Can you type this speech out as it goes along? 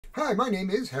Hi, my name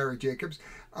is Harry Jacobs.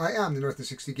 I am the North of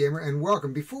 60 Gamer, and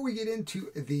welcome. Before we get into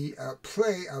the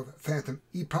play of Phantom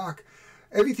Epoch,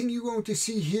 everything you're going to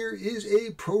see here is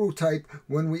a prototype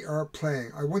when we are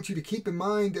playing. I want you to keep in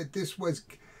mind that this was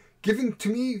given to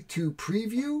me to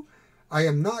preview. I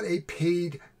am not a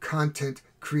paid content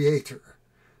creator.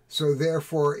 So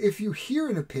therefore, if you hear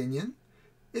an opinion,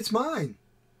 it's mine,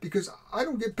 because I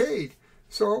don't get paid.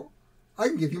 So I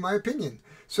can give you my opinion.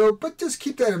 So, but just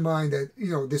keep that in mind that,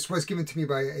 this was given to me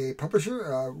by a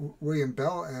publisher, William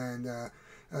Bell and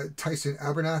Tyson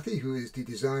Abernathy, who is the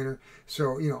designer.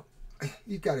 So,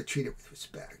 you got to treat it with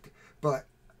respect. But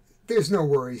there's no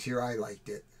worries here. I liked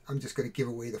it. I'm just going to give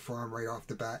away the farm right off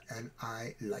the bat, and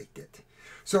I liked it.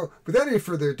 So, without any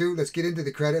further ado, let's get into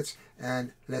the credits,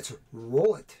 and let's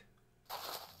roll it.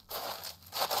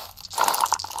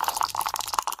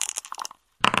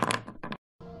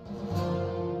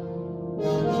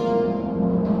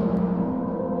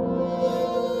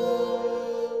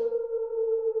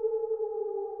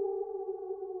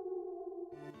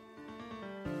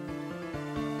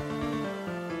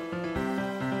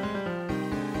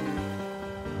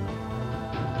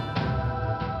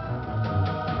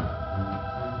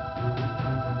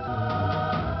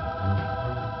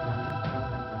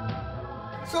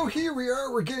 So here we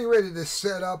are, we're getting ready to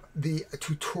set up the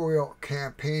tutorial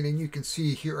campaign, and you can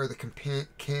see here are the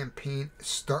campaign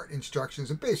start instructions,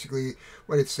 and basically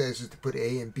what it says is to put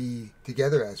A and B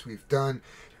together as we've done.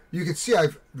 You can see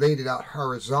I've laid it out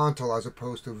horizontal as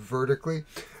opposed to vertically.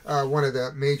 One of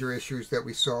the major issues that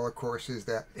we saw, of course, is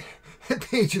that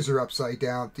pages are upside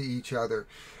down to each other.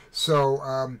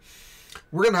 So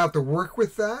we're going to have to work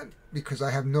with that because I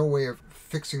have no way of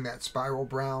fixing that spiral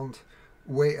bound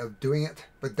way of doing it,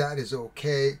 but that is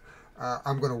okay.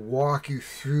 I'm going to walk you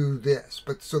through this.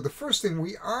 But so the first thing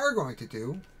we are going to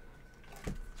do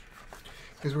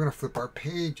is we're going to flip our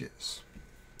pages.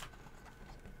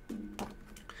 And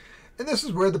this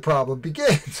is where the problem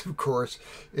begins, of course,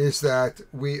 is that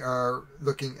we are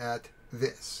looking at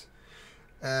this.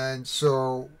 And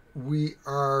so we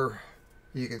are,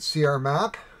 you can see our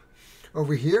map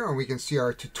over here, and we can see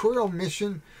our tutorial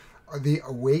mission, the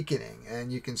Awakening,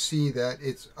 and you can see that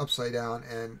it's upside down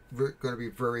and going to be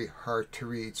very hard to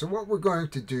read. So what we're going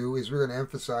to do is we're going to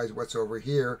emphasize what's over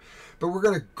here, but we're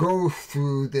going to go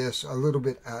through this a little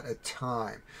bit at a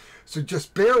time. So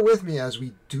just bear with me as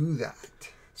we do that.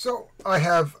 So I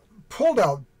have pulled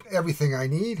out everything I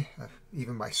need,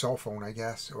 even my cell phone, I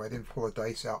guess. So I didn't pull the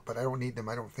dice out, but I don't need them,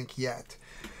 I don't think, yet.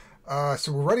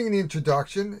 So we're writing the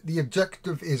introduction. The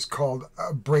objective is called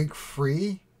Break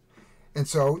Free. And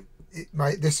so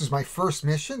this is my first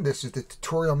mission. This is the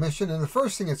tutorial mission. And the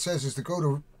first thing it says is to go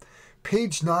to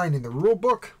page 9 in the rule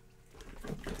book,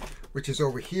 which is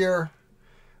over here.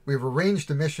 We've arranged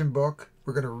the mission book.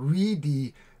 We're going to read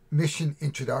the mission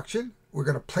introduction. We're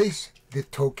going to place the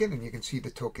token, and you can see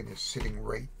the token is sitting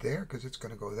right there because it's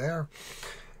going to go there.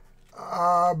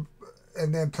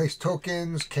 And then place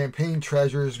tokens, campaign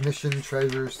treasures, mission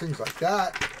treasures, things like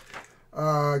that.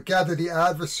 Gather the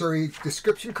adversary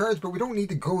description cards, but we don't need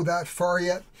to go that far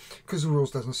yet because the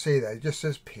rules doesn't say that. It just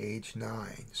says page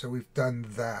 9. So we've done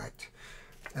that.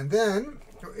 And then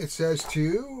it says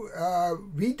to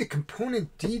read the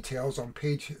component details on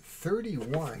page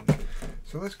 31.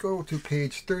 So let's go to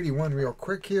page 31 real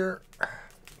quick here.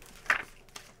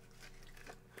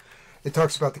 It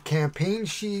talks about the campaign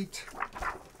sheet,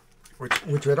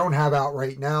 which I don't have out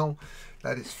right now.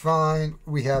 That is fine.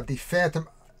 We have the Phantom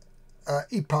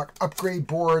Epoch upgrade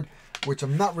board, which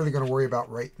I'm not really going to worry about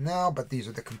right now, but these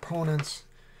are the components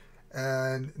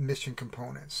and mission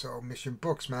components. So mission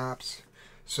books, maps.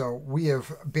 So we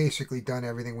have basically done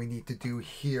everything we need to do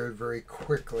here very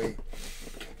quickly.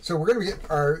 So we're going to get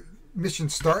our mission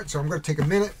start. So I'm going to take a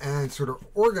minute and sort of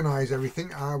organize everything.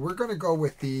 We're going to go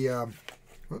with the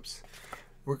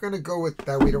we're going to go with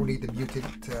that. We don't need the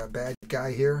mutant bad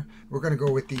guy here. We're going to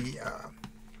go with the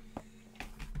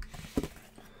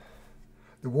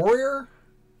warrior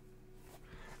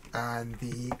and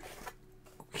the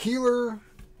healer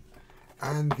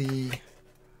and the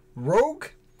rogue.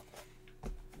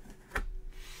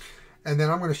 And then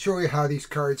I'm going to show you how these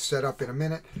cards set up in a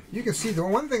minute. You can see the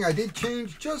one thing I did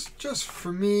change just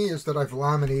for me is that I've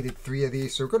laminated 3 of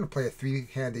these. So we're going to play a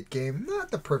 3-handed game.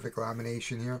 Not the perfect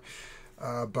lamination here,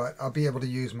 but I'll be able to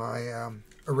use my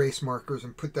erase markers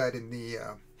and put that in the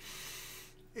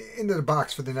into the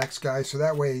box for the next guy, so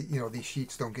that way these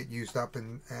sheets don't get used up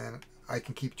and I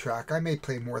can keep track. I may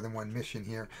play more than one mission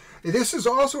here. This is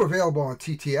also available on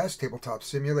TTS, Tabletop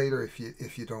Simulator,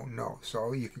 if you don't know.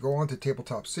 So you can go on to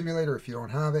Tabletop Simulator if you don't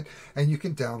have it, and you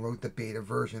can download the beta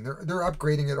version. They're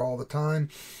upgrading it all the time.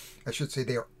 I should say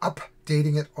they are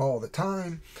updating it all the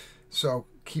time. So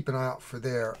keep an eye out for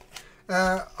there.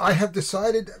 I have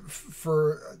decided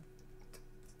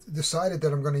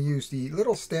that I'm going to use the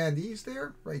little standees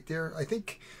there, right there. I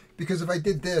think because if I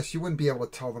did this, you wouldn't be able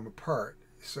to tell them apart.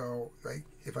 So like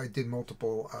if I did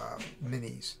multiple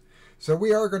minis. So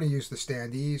we are going to use the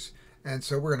standees, and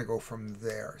so we're going to go from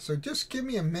there. So just give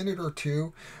me a minute or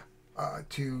two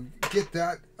to get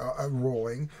that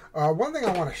rolling. One thing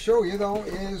I want to show you though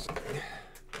is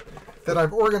that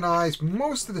I've organized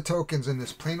most of the tokens in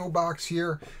this Plano box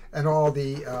here, and all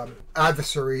the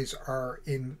adversaries are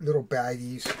in little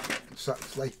baggies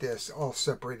such like this, all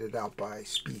separated out by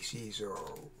species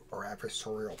or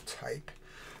adversarial type.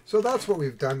 So that's what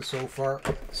we've done so far.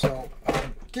 So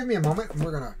give me a moment and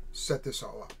we're going to set this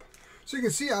all up. So you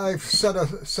can see I've set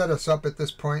us up at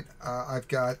this point. I've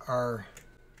got our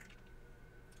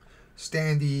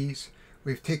standees.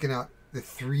 We've taken out the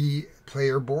 3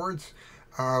 player boards.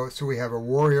 So we have a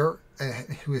warrior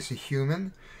who is a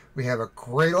human. We have a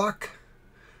Greylock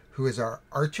who is our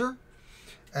archer,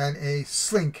 and a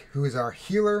Slink who is our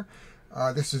healer.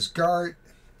 This is guard.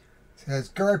 It has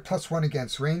guard +1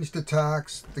 against ranged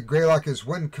attacks. The Greylock is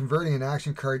when converting an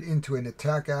action card into an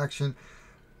attack action,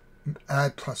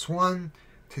 add +1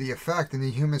 to the effect, and the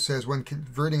human says when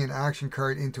converting an action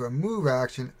card into a move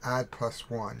action, add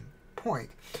 +1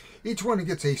 point. Each one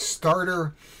gets a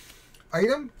starter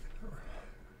item,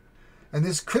 and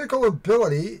this critical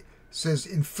ability says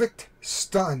inflict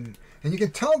stun, and you can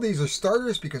tell these are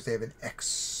starters because they have an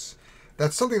X.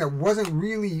 That's something that wasn't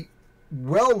really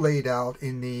well laid out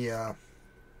in the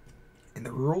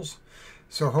rules,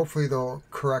 so hopefully they'll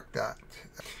correct that.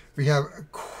 We have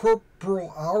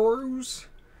corporal arrows,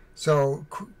 so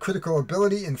critical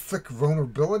ability, inflict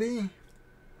vulnerability,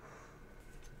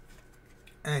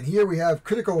 and here we have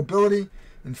critical ability,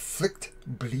 inflict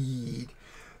bleed.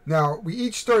 Now we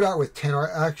each start out with 10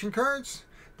 action cards.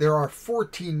 There are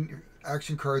 14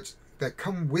 action cards that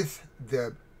come with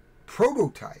the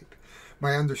prototype.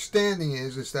 My understanding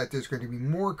is that there's going to be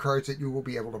more cards that you will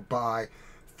be able to buy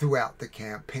throughout the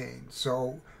campaign.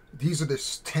 So these are the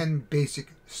 10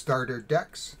 basic starter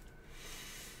decks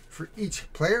for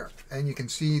each player. And you can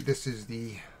see this is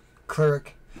the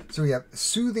cleric. So we have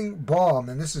Soothing Balm,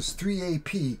 and this is 3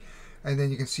 AP. And then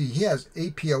you can see he has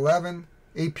AP 11,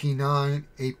 AP 9,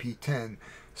 AP 10.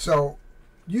 So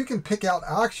you can pick out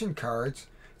action cards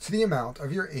to the amount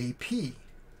of your AP.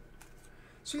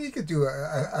 So you could do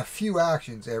a few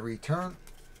actions every turn.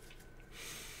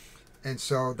 And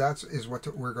so that is what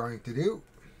we're going to do.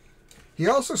 He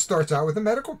also starts out with a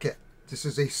medical kit. This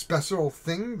is a special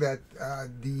thing that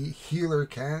the healer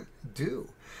can do.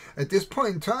 At this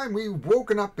point in time, we've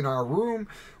woken up in our room.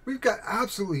 We've got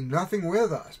absolutely nothing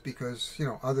with us because, you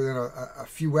know, other than a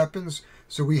few weapons.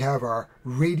 So we have our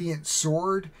radiant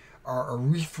sword, our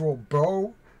erythral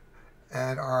bow,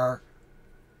 and our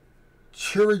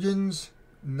Chirurgeon's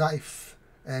knife,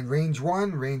 and range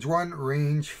 1,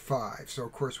 range 5. So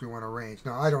of course we want a range.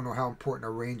 Now I don't know how important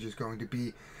a range is going to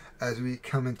be as we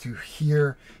come into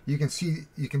here. You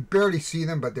can barely see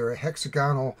them, but they're a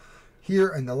hexagonal here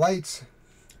in the lights,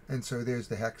 and so there's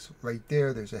the hex right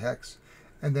there. There's a hex,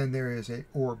 and then there is a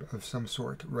orb of some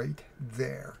sort right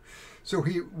there. So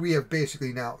we have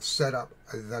basically now set up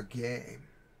the game.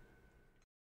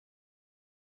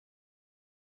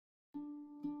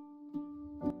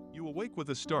 You awake with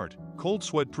a start, cold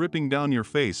sweat dripping down your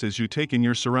face as you take in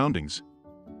your surroundings.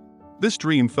 This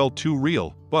dream felt too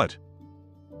real, but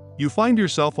you find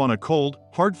yourself on a cold,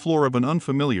 hard floor of an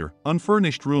unfamiliar,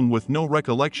 unfurnished room with no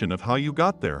recollection of how you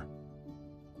got there.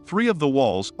 3 of the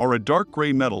walls are a dark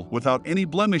gray metal without any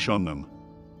blemish on them.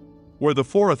 Where the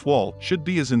 4th wall should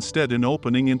be is instead an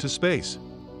opening into space.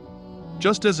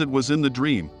 Just as it was in the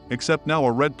dream, except now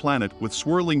a red planet with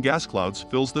swirling gas clouds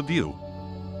fills the view.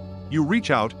 You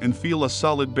reach out and feel a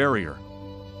solid barrier.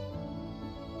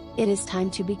 It is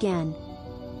time to begin.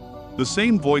 The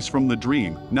same voice from the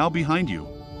dream, now behind you.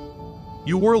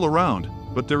 You whirl around,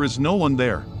 but there is no one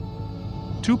there.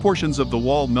 2 portions of the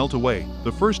wall melt away,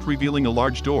 the first revealing a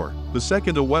large door, the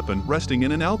second a weapon resting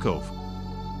in an alcove.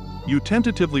 You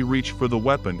tentatively reach for the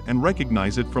weapon and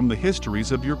recognize it from the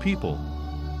histories of your people.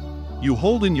 You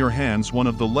hold in your hands one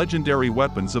of the legendary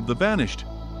weapons of the vanished.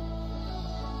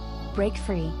 Break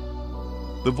free.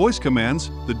 The voice commands.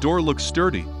 The door looks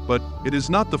sturdy, but it is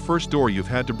not the first door you've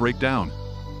had to break down.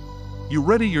 You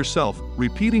ready yourself,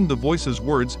 repeating the voice's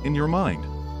words in your mind.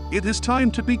 It is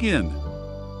time to begin.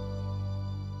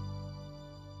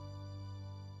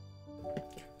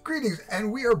 Greetings,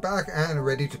 and we are back and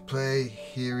ready to play.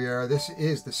 Here we are. This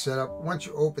is the setup. Once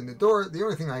you open the door, the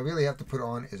only thing I really have to put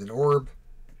on is an orb.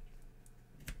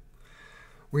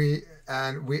 We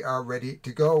are ready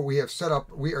to go. We have set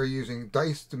up, we are using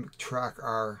dice to track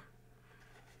our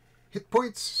hit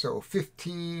points. So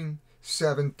 15,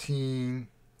 17,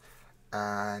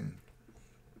 and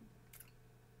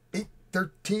 8,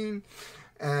 13.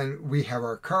 And we have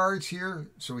our cards here.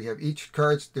 So we have each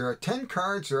cards. There are 10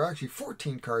 cards. There are actually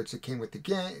 14 cards that came with the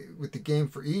game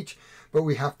for each, but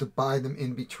we have to buy them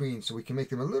in between so we can make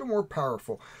them a little more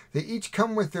powerful. They each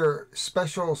come with their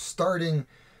special starting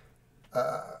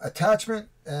attachment,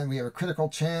 and we have a critical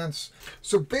chance.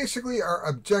 So basically our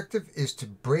objective is to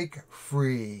break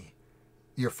free.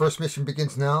 Your first mission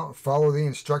begins now. Follow the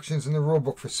instructions in the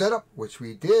rulebook for setup, which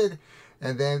we did,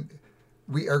 and then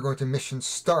we are going to mission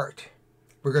start.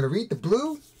 We're going to read the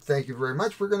blue. Thank you very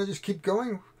much. We're going to just keep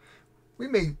going. We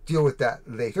may deal with that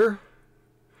later.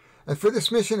 And for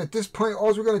this mission, at this point,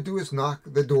 all we're going to do is knock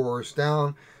the doors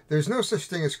down. There's no such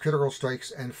thing as critical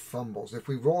strikes and fumbles. If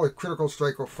we roll a critical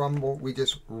strike or fumble, we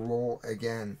just roll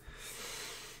again.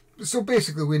 So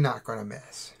basically, we're not going to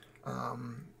miss.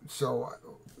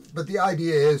 But the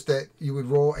idea is that you would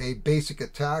roll a basic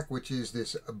attack, which is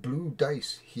this blue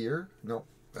dice here. No,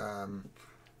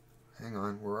 hang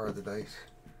on. Where are the dice?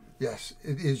 Yes,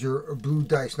 it is your blue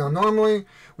dice. Now, normally,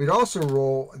 we'd also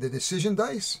roll the decision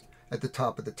dice at the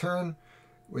top of the turn,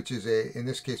 which is in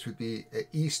this case would be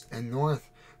east and north.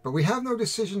 But we have no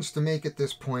decisions to make at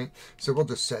this point, so we'll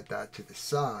just set that to the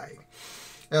side.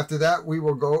 After that, we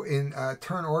will go in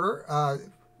turn order.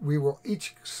 We will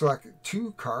each select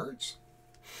 2 cards,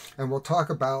 and we'll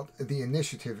talk about the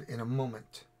initiative in a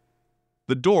moment.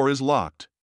 The door is locked.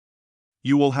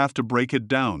 You will have to break it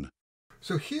down.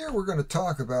 So here we're going to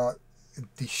talk about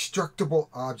destructible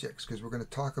objects, because we're going to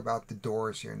talk about the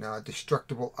doors here. Now, a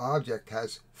destructible object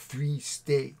has 3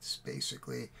 states,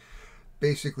 basically.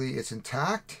 Basically, it's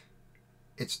intact,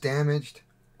 it's damaged,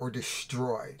 or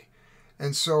destroyed.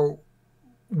 And so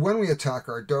when we attack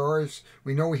our doors,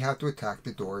 we know we have to attack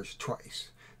the doors twice.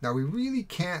 Now, we really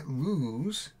can't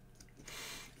lose.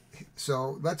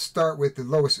 So let's start with the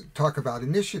lowest, talk about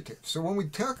initiative. So when we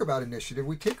talk about initiative,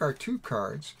 we take our 2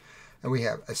 cards, and we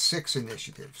have a 6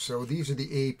 initiative. So these are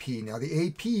the AP. Now the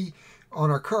AP on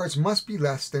our cards must be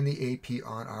less than the AP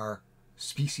on our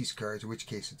species cards, in which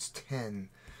case it's 10.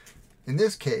 In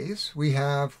this case, we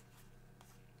have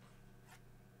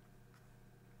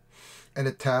an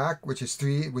attack, which is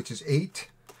 3, which is 8.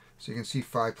 So you can see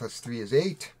 5 plus 3 is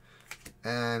 8.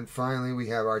 And finally, we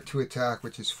have our 2 attack,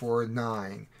 which is 4,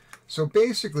 9. So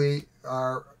basically,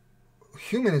 our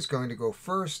human is going to go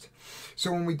first.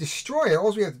 So when we destroy it,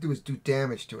 all we have to do is do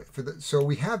damage to it. So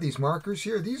we have these markers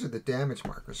here. These are the damage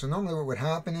markers. So normally what would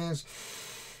happen is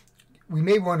we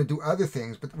may want to do other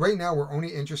things, but right now we're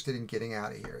only interested in getting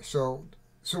out of here. So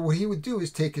what he would do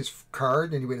is take his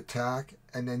card and he would attack,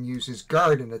 and then use his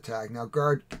guard and attack. Now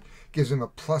guard gives him a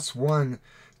 +1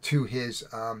 to his.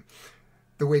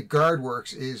 The way guard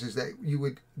works is that you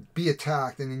would be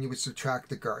attacked and then you would subtract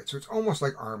the guard. So it's almost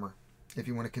like armor, if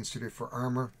you want to consider it for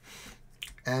armor.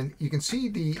 And you can see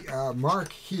the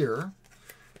mark here.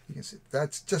 You can see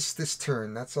that's just this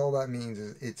turn. That's all that means,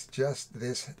 is it's just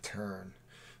this turn.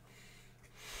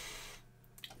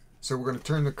 So we're going to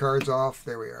turn the cards off.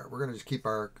 There we are. We're going to just keep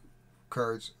our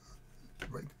cards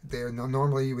right there. Now,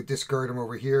 normally you would discard them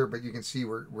over here, but you can see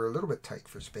we're a little bit tight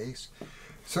for space.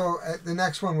 So the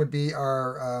next one would be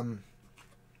our,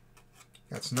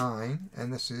 that's 9,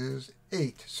 and this is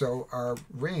 8. So our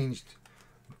ranged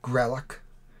Grellic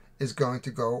is going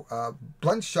to go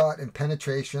blunt shot and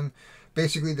penetration,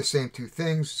 basically the same 2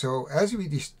 things. So as we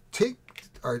take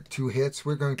our 2 hits,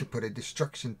 we're going to put a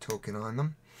destruction token on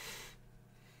them.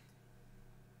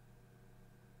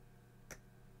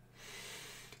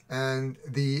 And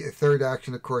the third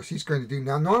action, of course, he's going to do.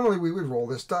 Now, normally we would roll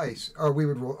this dice, or we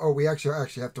would roll. Oh, we actually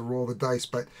have to roll the dice,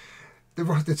 but the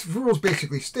rules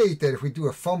basically state that if we do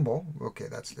a fumble, okay,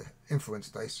 that's the influence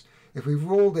dice. If we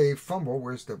rolled a fumble,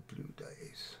 where's the blue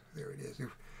dice? There it is.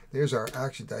 There's our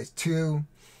action dice. 2,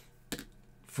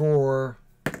 4,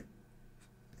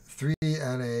 3,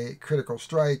 and a critical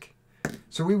strike.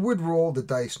 So we would roll the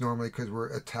dice normally because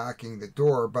we're attacking the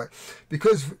door, but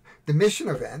because the mission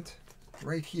event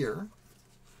right here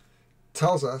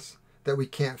tells us that we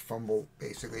can't fumble,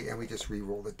 basically, and we just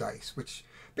re-roll the dice, which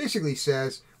basically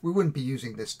says we wouldn't be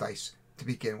using this dice to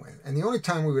begin with. And the only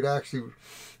time we would actually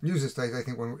use this dice, I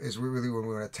think, is really when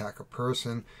we want to attack a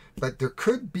person. But there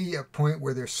could be a point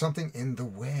where there's something in the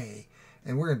way,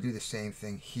 and we're going to do the same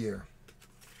thing here.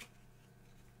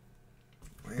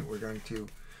 Right? We're going to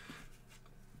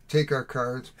take our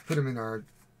cards, put them in our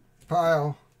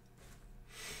pile,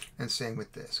 and same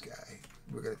with this guy.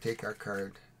 We're going to take our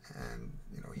card, and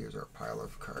here's our pile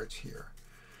of cards here.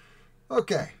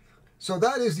 Okay, so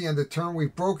that is the end of the turn.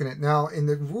 We've broken it. Now, in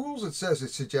the rules, it says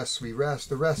it suggests we rest.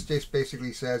 The rest just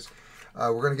basically says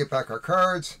we're going to get back our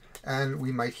cards and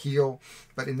we might heal.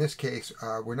 But in this case,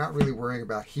 we're not really worrying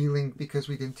about healing because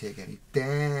we didn't take any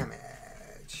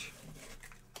damage.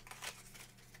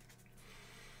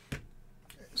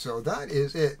 So that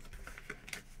is it.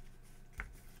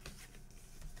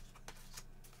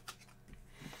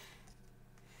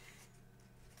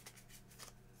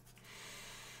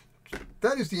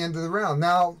 That is the end of the round.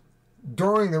 Now,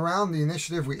 during the round, the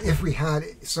initiative, if we had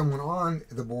someone on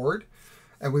the board,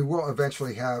 and we will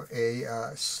eventually have a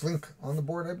slink on the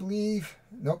board, I believe.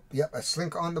 Nope, yep, a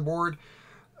slink on the board.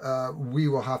 We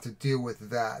will have to deal with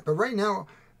that. But right now,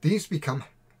 these become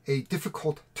a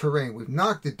difficult terrain. We've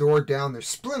knocked the door down. There's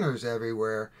splinters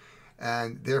everywhere,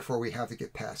 and therefore we have to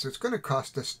get past. So it's going to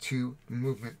cost us 2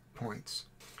 movement points.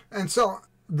 And so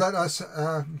let us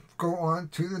go on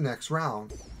to the next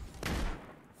round.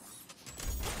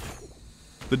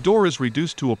 The door is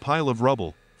reduced to a pile of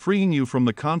rubble, freeing you from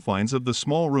the confines of the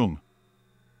small room.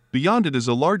 Beyond it is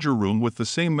a larger room with the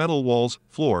same metal walls,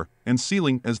 floor, and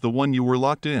ceiling as the one you were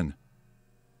locked in.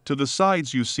 To the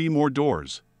sides you see more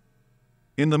doors.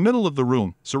 In the middle of the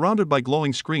room, surrounded by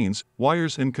glowing screens,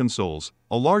 wires and consoles,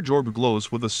 a large orb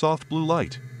glows with a soft blue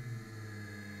light.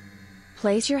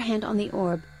 Place your hand on the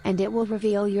orb, and it will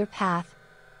reveal your path.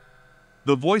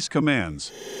 The voice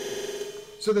commands.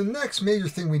 So the next major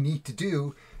thing we need to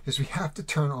do is we have to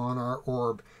turn on our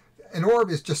orb. An orb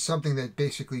is just something that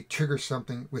basically triggers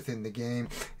something within the game,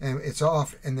 and it's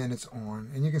off and then it's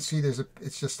on. And you can see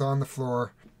it's just on the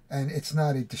floor, and it's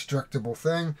not a destructible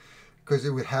thing because it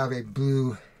would have a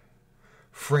blue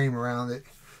frame around it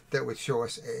that would show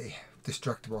us a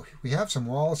destructible. We have some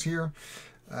walls here,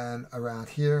 and around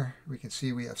here we can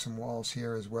see we have some walls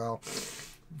here as well.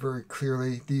 Very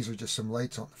clearly, these are just some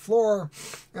lights on the floor,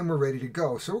 and we're ready to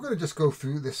go. So we're going to just go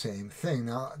through the same thing.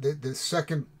 Now, the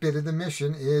second bit of the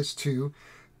mission is to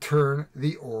turn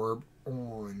the orb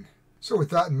on. So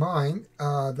with that in mind,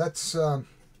 let's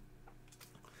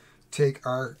take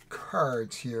our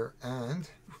cards here. And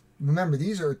remember,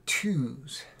 these are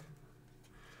 2s.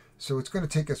 So it's going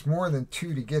to take us more than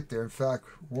 2 to get there. In fact,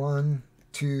 1,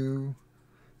 2.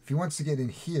 If he wants to get in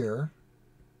here,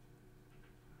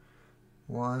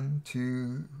 1,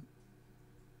 2,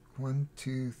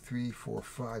 3, 4,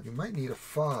 5. You might need a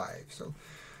 5.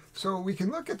 So we can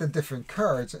look at the different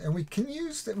cards, and we can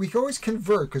use that. We can always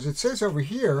convert, because it says over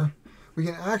here we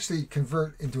can actually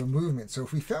convert into a movement. So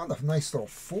if we found a nice little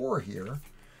 4 here,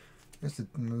 there's a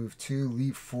move 2,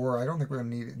 leap 4. I don't think we're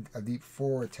going to need a leap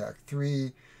 4, attack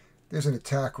 3. There's an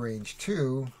attack range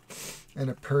 2, and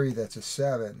a parry that's a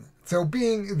 7. So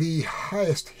being the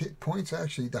highest hit points,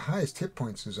 actually the highest hit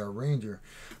points is our ranger.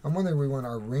 I'm wondering if we want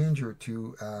our ranger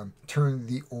to turn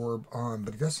the orb on,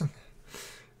 but it doesn't.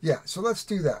 Yeah, so let's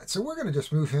do that. So we're going to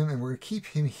just move him, and we're going to keep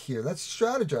him here. Let's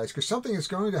strategize, because something is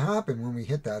going to happen when we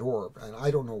hit that orb, and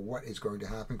I don't know what is going to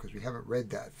happen because we haven't read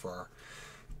that far.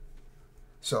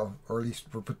 So, or at least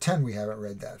we'll pretend we haven't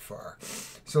read that far.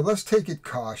 So let's take it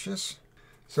cautious.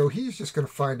 So he's just going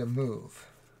to find a move.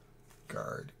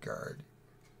 Guard.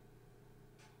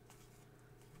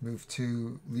 Move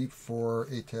 2, leap 4,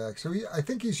 attack. So I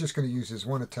think he's just going to use his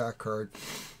 1 attack card.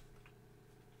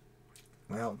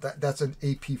 Well, that's an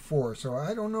AP 4, so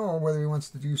I don't know whether he wants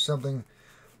to do something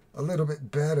a little bit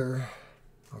better.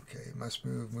 Okay, must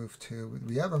move 2.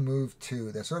 We have a move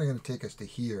 2. That's only going to take us to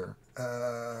here.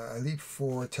 Leap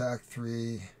 4, attack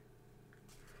 3.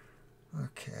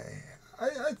 Okay,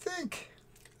 I think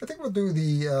we'll do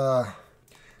the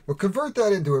we'll convert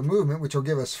that into a movement, which will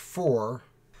give us 4.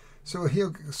 So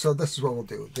this is what we'll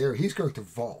do. There, he's going to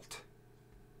vault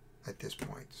at this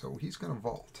point. So he's going to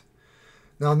vault.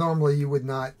 Now, normally you would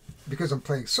not, because I'm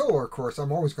playing solo, of course,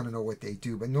 I'm always going to know what they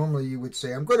do. But normally you would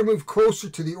say, I'm going to move closer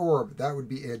to the orb. That would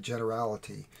be a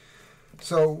generality.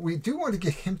 So we do want to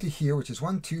get him to here, which is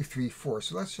 1, 2, 3, 4.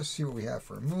 So let's just see what we have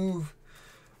for a move.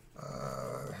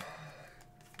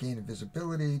 Gain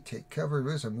invisibility, take cover.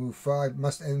 There's a move 5.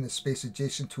 Must end in the space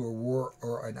adjacent to a war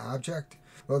or an object.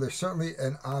 Well, there's certainly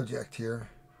an object here.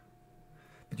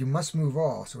 But you must move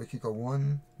all. So we could go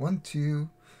 1, 2,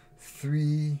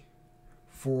 3,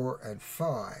 4, and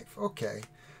 5. Okay.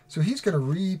 So he's going to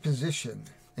reposition.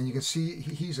 And you can see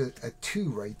he's a 2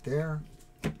 right there.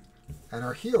 And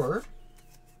our healer,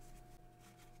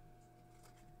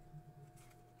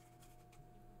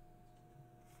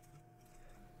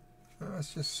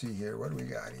 let's just see here. What do we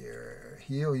got here?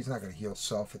 Heal. He's not going to heal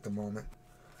self at the moment.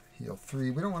 Heal 3.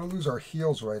 We don't want to lose our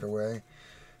heals right away.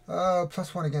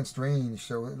 +1 against range.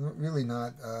 So really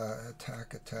not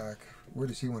attack. Where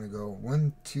does he want to go?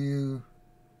 1, 2.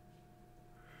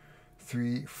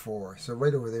 3, 4. So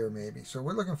right over there maybe. So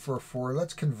we're looking for a 4.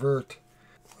 Let's convert.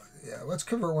 Yeah, let's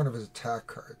convert one of his attack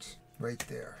cards right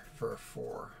there for a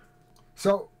 4.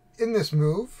 So in this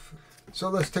move, so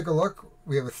let's take a look.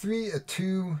 We have a 3, a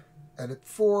 2, and a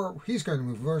 4. He's going to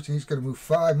move first, and he's going to move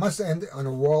 5. Must end on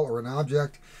a wall or an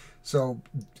object. So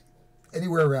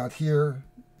anywhere around here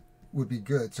would be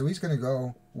good. So he's going to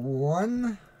go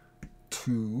 1,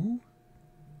 2,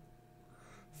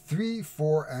 3,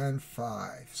 4, and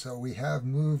 5. So we have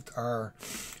moved our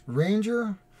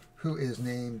ranger, who is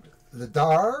named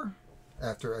Ladar,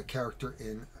 after a character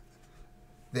in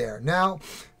there. Now,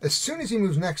 as soon as he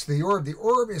moves next to the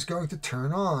orb is going to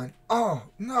turn on. Oh,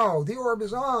 no, the orb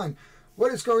is on.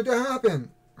 What is going to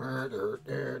happen?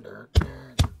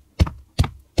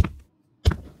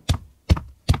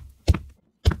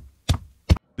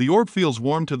 The orb feels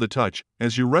warm to the touch.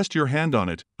 As you rest your hand on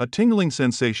it, a tingling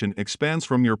sensation expands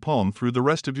from your palm through the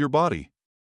rest of your body.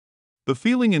 The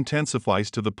feeling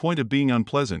intensifies to the point of being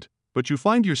unpleasant, but you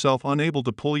find yourself unable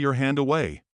to pull your hand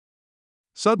away.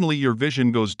 Suddenly your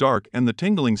vision goes dark and the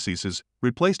tingling ceases,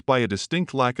 replaced by a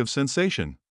distinct lack of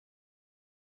sensation.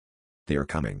 They are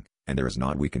coming, and there is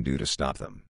naught we can do to stop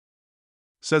them,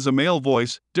 says a male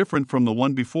voice, different from the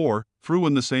one before, through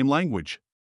in the same language.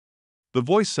 The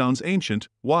voice sounds ancient,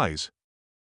 wise.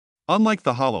 Unlike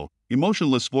the hollow,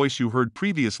 emotionless voice you heard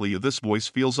previously, this voice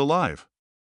feels alive.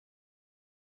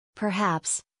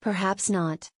 Perhaps, perhaps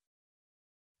not.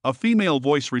 A female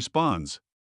voice responds.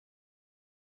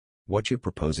 What you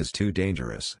propose is too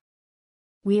dangerous.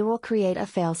 We will create a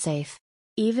failsafe.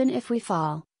 Even if we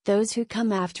fall, those who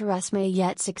come after us may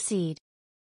yet succeed.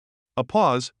 A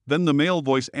pause, then the male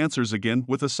voice answers again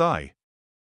with a sigh.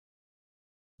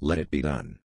 Let it be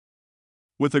done.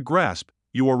 With a grasp,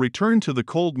 you are returned to the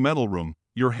cold metal room,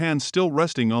 your hand still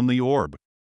resting on the orb.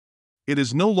 It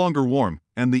is no longer warm,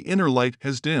 and the inner light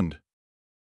has dimmed.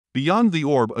 Beyond the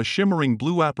orb, a shimmering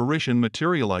blue apparition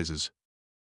materializes.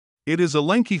 It is a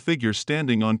lanky figure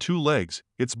standing on 2 legs,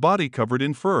 its body covered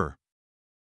in fur.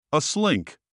 A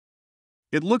slink.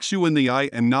 It looks you in the eye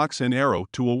and knocks an arrow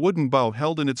to a wooden bow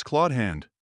held in its clawed hand.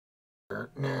 Oh,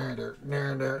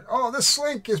 the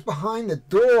slink is behind the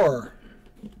door.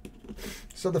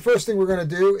 So the first thing we're going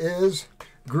to do is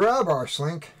grab our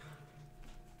slink,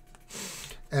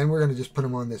 and we're going to just put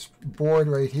him on this board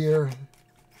right here.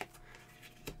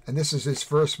 And this is his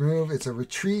first move. It's a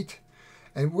retreat,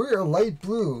 and we're a light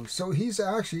blue, so he's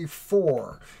actually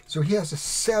 4. So he has a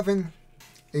 7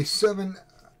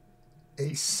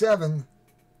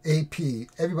 AP.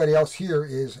 Everybody else here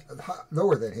is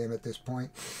lower than him at this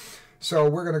point. So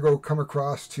we're going to come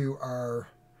across to our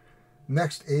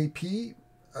next AP,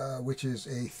 which is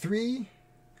a 3.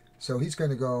 So he's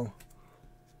going to go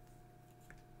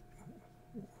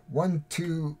 1,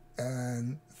 2,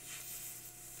 and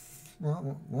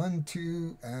 1,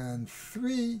 2, and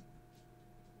 3.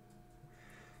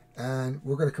 And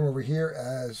we're going to come over here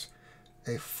as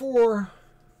a 4.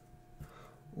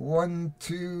 1,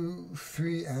 2,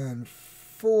 3, and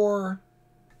 4.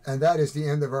 And that is the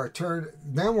end of our turn.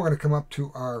 Now we're going to come up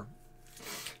to our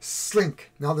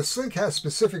slink. Now the slink has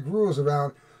specific rules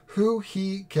around who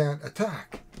he can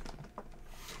attack.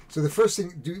 So the first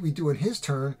thing we do in his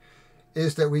turn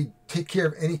is that we take care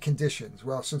of any conditions.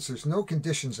 Well, since there's no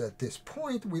conditions at this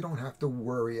point, we don't have to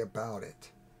worry about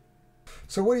it.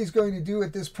 So what he's going to do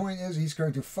at this point is he's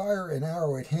going to fire an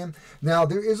arrow at him. Now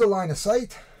there is a line of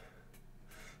sight,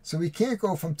 so we can't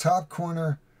go from top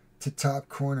corner to top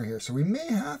corner here. So we may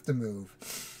have to move.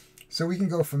 So we can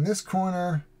go from this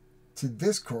corner to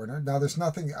this corner. Now there's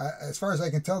nothing, as far as I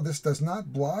can tell, this does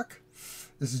not block.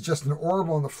 This is just an orb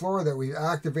on the floor that we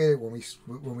activated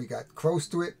when we got close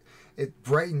to it. It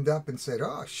brightened up and said,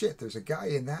 oh shit, there's a guy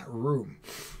in that room.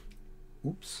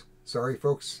 Oops. Sorry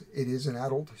folks, it is an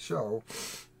adult show.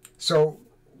 So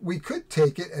we could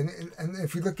take it, and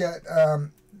if we look at,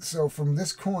 so from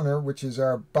this corner, which is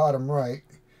our bottom right,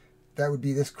 that would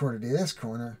be this corner to this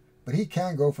corner, but he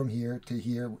can go from here to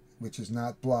here, which is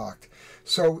not blocked.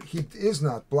 So he is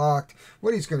not blocked.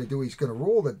 What he's going to do, he's going to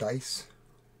roll the dice.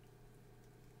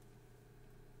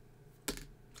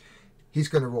 He's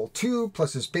going to roll 2,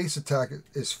 plus his base attack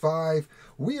is 5.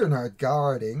 We are not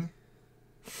guarding.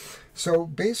 So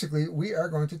basically, we are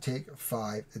going to take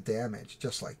 5 damage,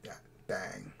 just like that.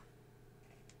 Bang.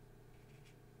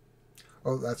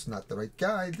 Oh, that's not the right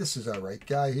guy. This is our right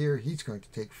guy here. He's going to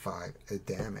take 5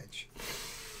 damage.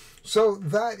 So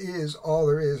that is all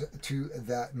there is to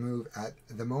that move at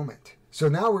the moment. So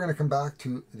now we're going to come back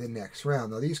to the next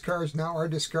round. Now these cards now are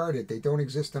discarded. They don't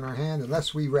exist in our hand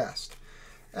unless we rest.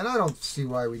 And I don't see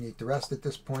why we need to rest at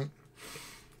this point.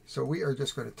 So we are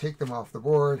just going to take them off the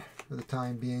board for the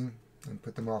time being. and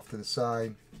put them off to the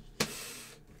side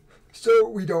so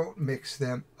we don't mix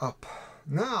them up.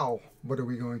 Now, what are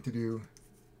we going to do?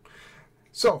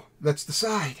 So, let's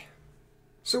decide.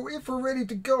 So if we're ready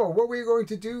to go, what we're going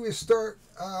to do is start,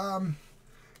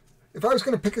 if I was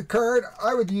going to pick a card,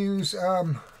 I would use,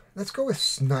 let's go with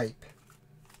Snipe.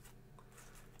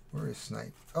 Where is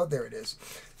Snipe? Oh, there it is.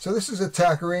 So this is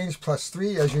attack range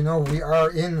 +3. As you know, we are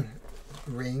in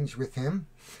range with him.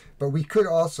 But we could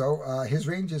also, his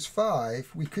range is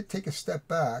 5. We could take a step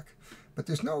back, but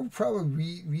there's no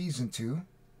probably reason to.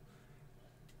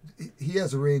 He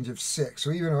has a range of 6.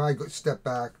 So even if I step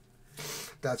back,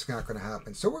 that's not going to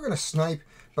happen. So we're going to Snipe,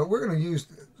 but we're going to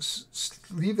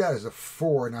leave that as a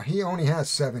 4. Now he only has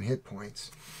 7 hit points.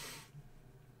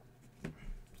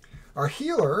 Our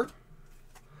healer,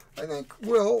 I think,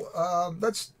 will,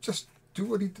 let's just do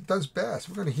what he does best.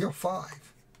 We're going to heal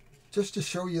 5, just to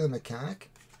show you the mechanic.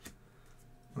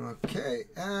 Okay,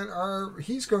 and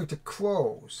he's going to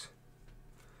close.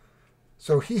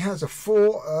 So he has a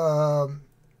full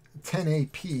 10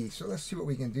 AP. So let's see what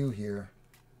we can do here.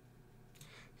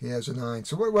 He has a 9.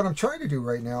 So what I'm trying to do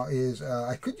right now is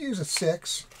I could use a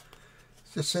 6.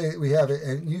 Just say that we have it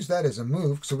and use that as a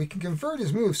move. So we can convert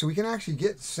his move so we can actually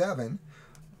get 7.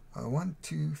 1,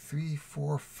 2, 3,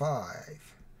 4,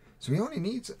 5. So he only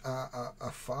needs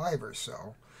a 5 or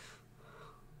so.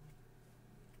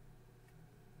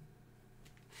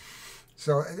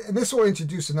 So, and this will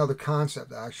introduce another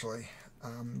concept, actually,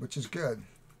 which is good.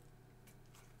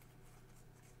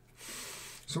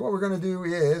 So what we're going to do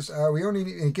is, we only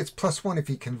need, and he gets +1 if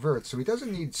he converts, so he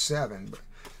doesn't need 7, but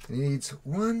he needs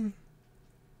 1,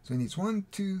 so he needs 1,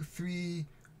 2, 3,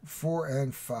 4,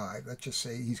 and 5. Let's just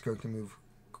say he's going to move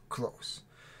close.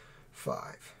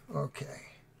 5, okay.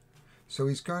 So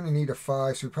he's going to need a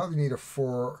 5, so we probably need a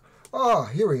 4. Oh,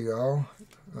 here we go.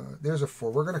 There's a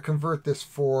 4. We're going to convert this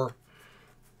 4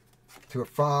 to a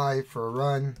 5 for a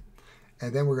run,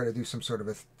 and then we're going to do some sort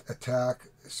of attack.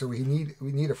 So we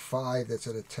need a 5 that's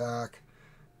an attack.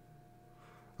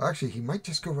 Actually, he might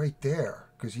just go right there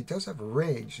because he does have a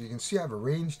range. So you can see I have a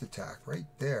ranged attack right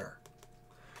there.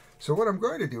 So what I'm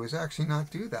going to do is actually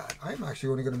not do that. I'm actually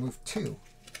only going to move 2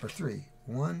 or 3.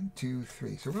 1, 2,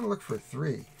 3. So we're going to look for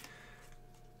 3.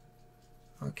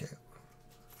 Okay.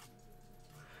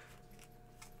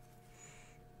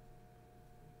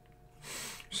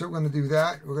 So we're going to do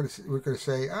that. We're going to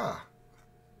say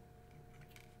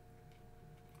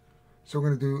So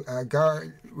we're going to do a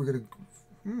guard. We're going to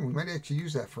we might actually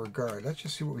use that for a guard. Let's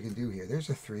just see what we can do here. There's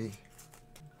a 3.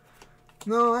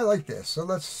 No, I like this. So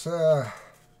let's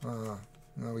no,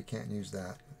 we can't use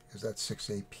that because that's 6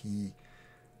 AP.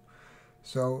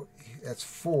 So that's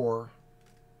 4.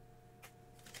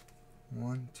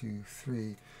 1, 2,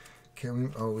 3. Can we?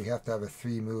 Oh, we have to have a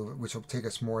 3 move, which will take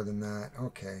us more than that.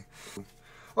 Okay.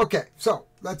 Okay, so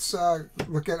let's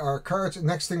look at our cards. The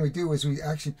next thing we do is we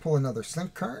actually pull another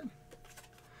Slink card,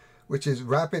 which is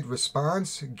Rapid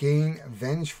Response, Gain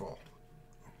Vengeful.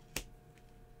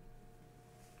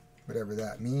 Whatever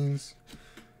that means.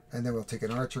 And then we'll take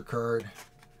an Archer card.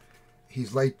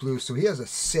 He's light blue, so he has a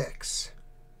 6.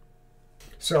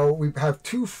 So we have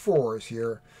 2 4s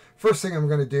here. First thing I'm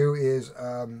going to do is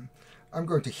I'm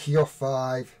going to heal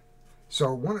 5.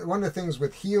 So one of the things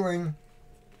with healing,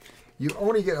 you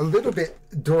only get a little bit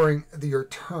during your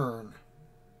turn.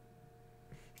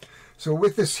 So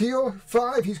with this heal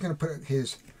 5, he's going to put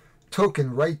his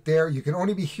token right there. You can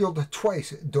only be healed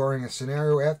twice during a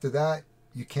scenario. After that,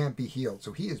 you can't be healed.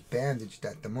 So he is bandaged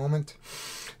at the moment.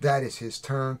 That is his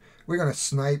turn. We're going to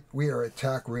Snipe. We are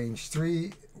attack range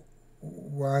 3.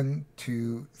 1,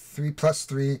 2, 3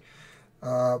 +3.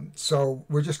 So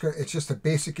we're just going to, it's just a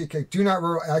basic kick. Do not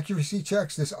roll accuracy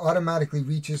checks. This automatically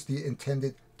reaches the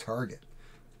intended target.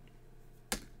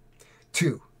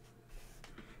 2.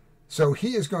 So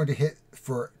he is going to hit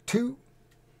for 2.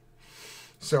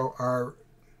 So our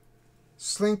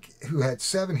Slink, who had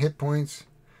 7 hit points,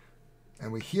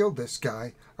 and we healed this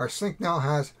guy, our Slink now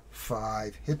has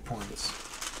 5 hit points.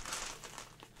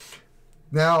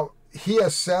 Now, he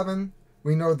has 7.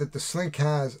 We know that the Slink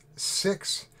has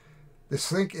 6. The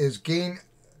Slink is Gain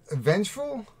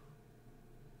Vengeful,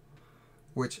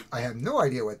 which I have no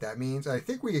idea what that means. I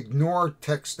think we ignore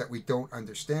text that we don't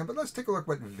understand, but let's take a look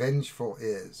what Vengeful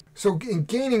is. So in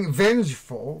gaining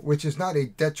Vengeful, which is not a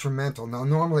detrimental, now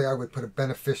normally I would put a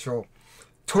beneficial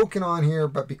token on here,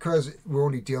 but because we're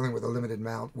only dealing with a limited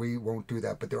amount, we won't do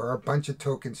that. But there are a bunch of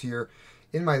tokens here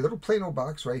in my little Plano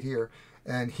box right here,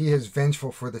 and he is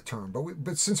Vengeful for the turn.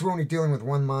 But since we're only dealing with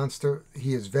one monster,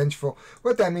 he is Vengeful.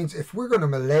 What that means, if we're going to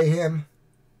melee him,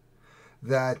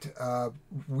 that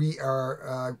we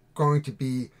are going to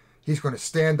be He's going to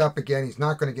stand up again. He's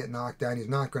not going to get knocked down. He's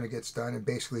not going to get stunned. And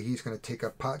basically, he's going to take a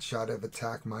pot shot of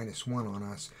attack -1 on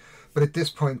us. But at this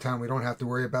point in time, we don't have to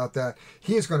worry about that.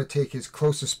 He is going to take his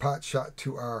closest pot shot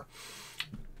to our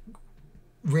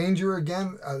Ranger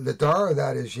again. Ladar,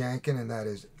 that is Yankin, and that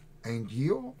is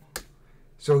Angel.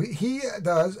 So he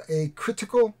does a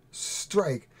critical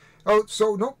strike. Oh,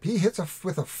 so nope, he hits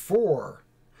with a 4.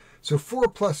 So 4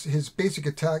 plus his basic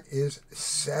attack is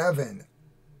 7.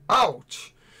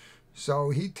 Ouch! So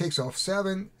he takes off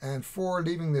 7 and 4,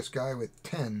 leaving this guy with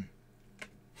 10.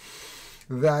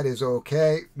 That is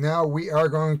okay. Now we are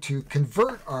going to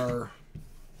convert our...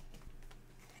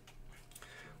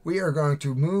 We are going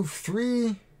to move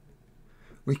 3.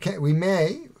 We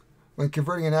may, when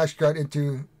converting an action card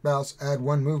into mouse, add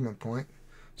 1 movement point.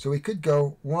 So we could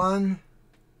go 1,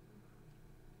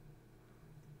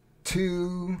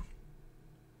 2,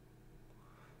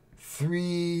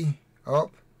 3,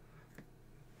 up.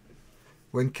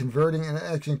 When converting an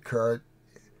action card,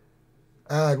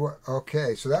 add what?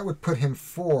 Okay, so that would put him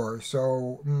 4.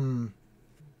 So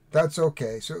that's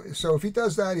okay. So if he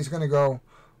does that, he's going to go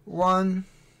 1,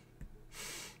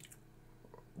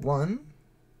 1.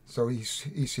 So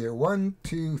he's here 1,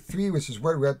 2, 3, which is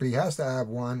what we're at, but he has to add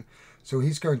 1. So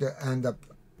he's going to end up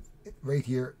right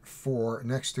here 4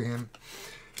 next to him.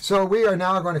 So we are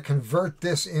now going to convert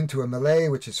this into a melee,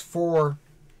 which is 4.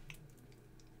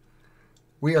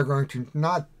 We are going to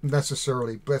not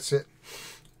necessarily blitz it.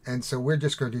 And so we're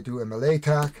just going to do a melee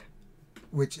attack,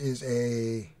 which is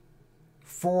a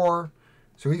 4.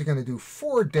 So he's going to do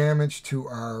 4 damage to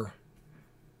our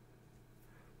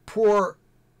poor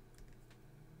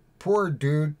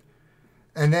dude.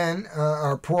 And then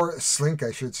our poor slink,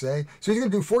 I should say. So he's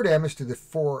going to do 4 damage to the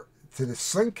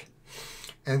slink.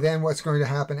 And then what's going to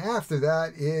happen after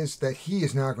that is that he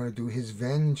is now going to do his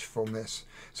vengefulness.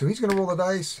 So he's going to roll the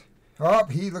dice. Oh,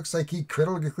 he looks like he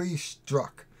critically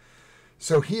struck.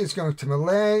 So he is going to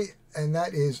melee, and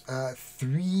that is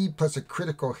 3 plus a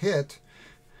critical hit.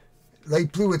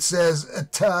 Light blue, it says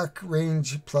attack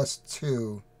range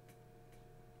 +2.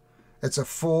 It's a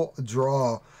full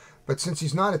draw. But since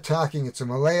he's not attacking, it's a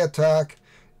melee attack.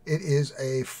 It is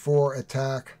a 4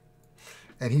 attack.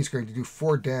 And he's going to do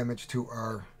 4 damage to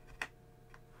our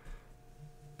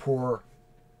poor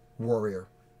warrior.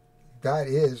 That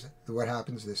is what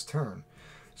happens this turn.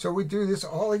 So we do this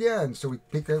all again. So we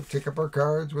take up our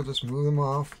cards. We'll just move them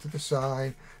off to the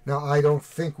side. Now, I don't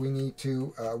think we need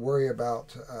to worry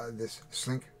about this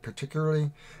slink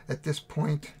particularly at this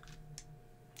point.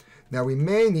 Now, we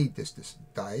may need this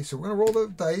dice. So we're going to roll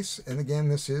the dice. And again,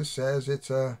 this says it's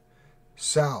a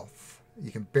south.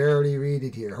 You can barely read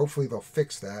it here. Hopefully, they'll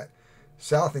fix that.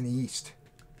 South and east.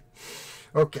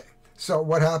 Okay. So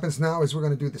what happens now is we're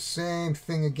going to do the same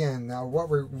thing again. Now, what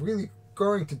we're really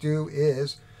going to do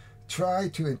is try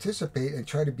to anticipate and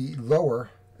try to be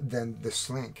lower than the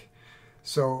slink.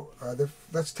 So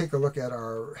let's take a look at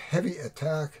our heavy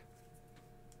attack.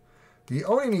 He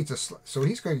only needs a so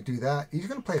he's going to do that. He's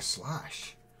going to play a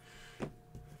slash.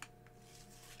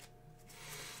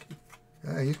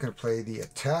 He's going to play the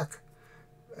attack,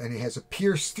 and he has a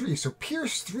pierce 3. So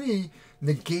pierce 3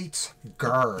 negates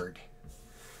guard.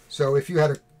 So if you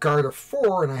had a guard of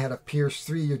 4 and I had a pierce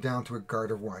 3, you're down to a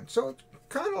guard of 1. So it's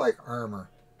kind of like armor.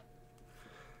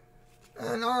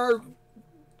 And our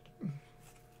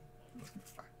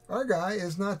guy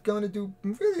is not going to do,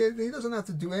 really, he doesn't have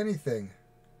to do anything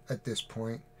at this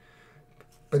point.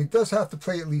 But he does have to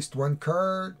play at least 1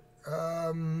 card.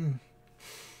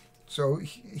 So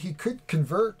he could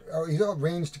convert. Oh, he's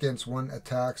outranged against 1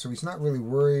 attack, so he's not really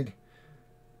worried.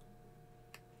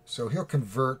 So he'll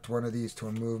convert one of these to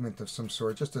a movement of some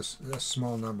sort, just a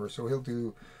small number. So he'll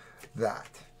do that.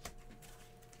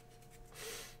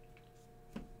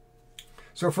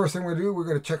 So first thing we're going to do, we're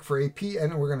going to check for AP,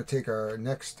 and then we're going to take our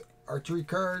next archery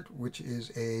card, which is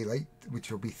a light,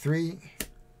 which will be 3,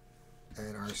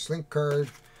 and our slink card,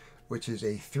 which is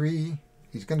a 3.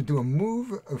 He's going to do a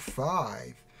move of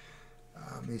 5.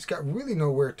 He's got really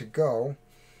nowhere to go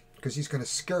because he's going to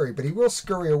scurry, but he will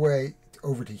scurry away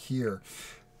over to here.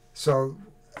 So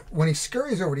when he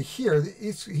scurries over to here,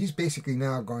 he's basically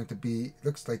now going to be,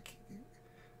 looks like,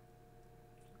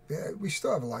 we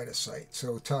still have a line of sight.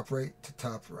 So top right to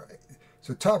top right.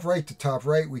 So top right to top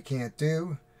right we can't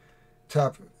do.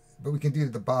 But we can do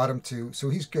to the bottom too. So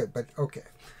he's good, but okay.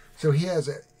 So he has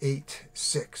a 8,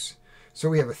 6. So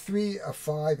we have a 3, a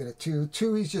 5, and a 2.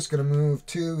 2, he's just going to move.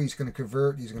 2, he's going to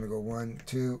convert. He's going to go 1,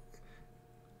 2.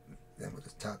 Then we'll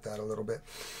just tap that a little bit.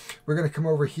 We're going to come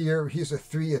over here. Here's a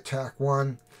 3, attack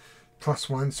 1,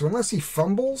 +1. So unless he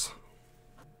fumbles,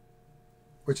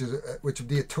 which would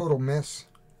be a total miss,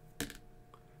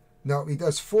 No, he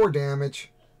does 4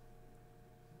 damage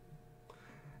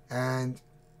and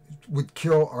would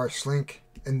kill our slink,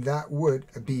 and that would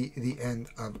be the end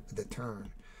of the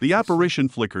turn. The apparition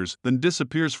flickers, then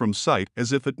disappears from sight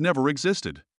as if it never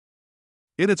existed.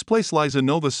 In its place lies a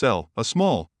Nova Cell, a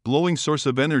small, glowing source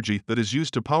of energy that is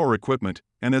used to power equipment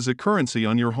and as a currency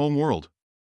on your home world.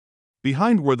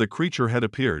 Behind where the creature had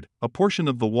appeared, a portion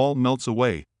of the wall melts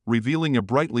away, revealing a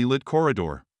brightly lit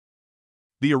corridor.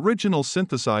 The original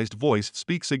synthesized voice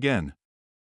speaks again.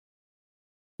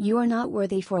 You are not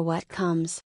worthy for what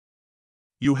comes.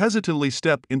 You hesitantly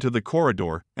step into the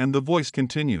corridor, and the voice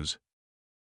continues.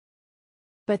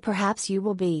 But perhaps you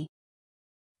will be.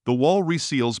 The wall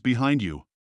reseals behind you.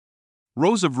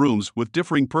 Rows of rooms with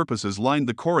differing purposes line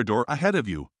the corridor ahead of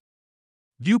you.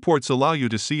 Viewports allow you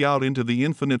to see out into the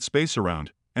infinite space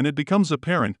around, and it becomes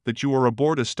apparent that you are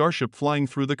aboard a starship flying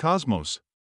through the cosmos.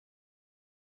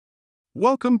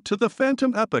 Welcome to the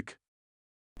Phantom Epoch.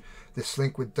 The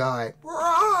slink would die.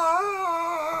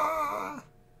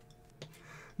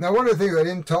 Now, one of the things I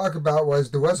didn't talk about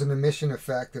was there was an emission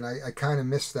effect, and I kind of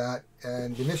missed that.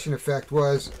 And the mission effect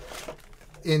was,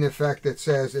 in effect, it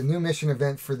says, a new mission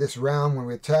event for this round. When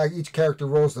we attack, each character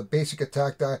rolls the basic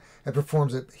attack die and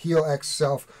performs a heal X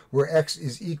self, where X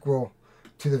is equal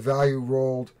to the value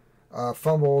rolled.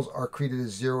 Fumbles are treated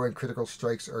as 0, and critical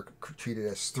strikes are treated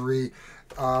as 3.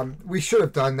 We should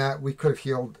have done that. We could have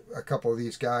healed a couple of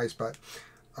these guys, but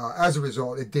as a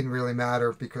result, it didn't really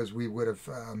matter because we would have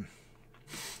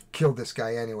killed this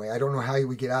guy anyway. I don't know how you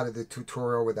would get out of the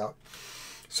tutorial without.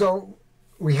 So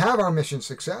we have our mission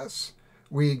success.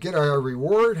 We get our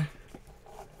reward,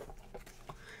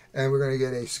 and we're going to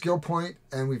get a skill point,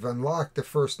 and we've unlocked the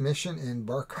first mission in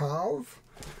Barkov.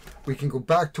 We can go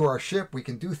back to our ship. We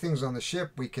can do things on the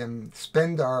ship. We can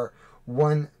spend our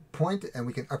 1 point, and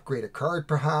we can upgrade a card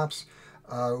perhaps.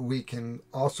 We can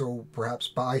also perhaps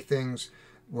buy things.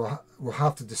 We'll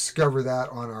have to discover that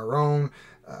on our own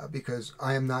because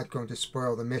I am not going to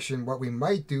spoil the mission. What we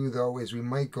might do, though, is we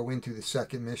might go into the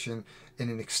second mission in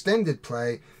an extended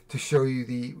play to show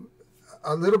you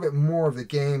a little bit more of the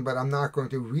game, but I'm not going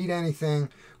to read anything.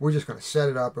 We're just going to set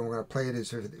it up, and we're going to play it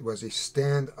as if it was a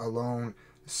standalone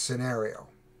scenario,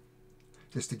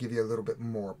 just to give you a little bit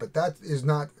more. But that is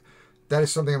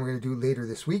something I'm going to do later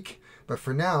this week. But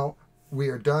for now, we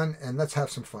are done, and let's have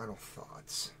some final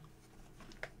thoughts.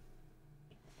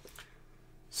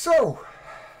 So,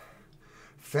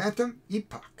 Phantom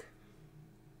Epoch.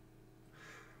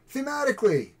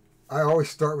 Thematically, I always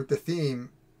start with the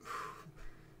theme: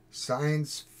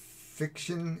 science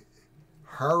fiction,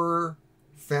 horror,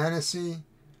 fantasy.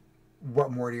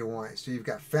 What more do you want? So you've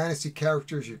got fantasy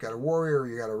characters, you've got a warrior,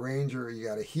 you got a ranger, you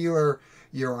got a healer,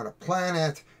 you're on a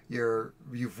planet,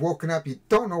 you've woken up, you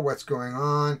don't know what's going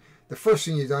on. The first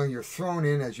thing you've done, you're thrown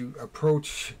in as you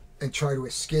approach and try to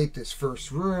escape this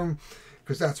first room,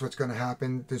 because that's what's going to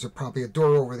happen. There's probably a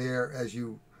door over there as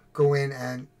you go in,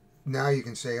 and now you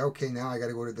can say, okay, now I got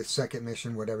to go to the second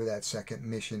mission, whatever that second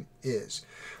mission is.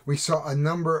 We saw a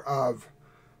number of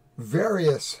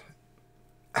various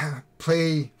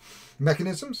play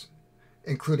mechanisms,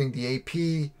 including the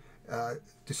AP,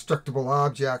 destructible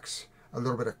objects, a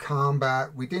little bit of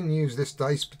combat. We didn't use this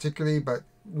dice particularly, but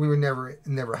we were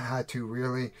never had to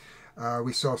really.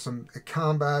 We saw some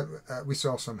combat. We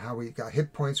saw some how we got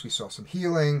hit points. We saw some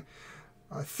healing,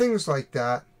 things like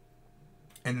that,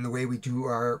 and in the way we do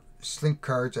our slink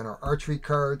cards and our archery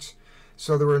cards.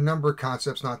 So there were a number of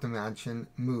concepts, not to mention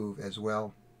move as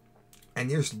well. And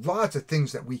there's lots of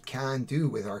things that we can do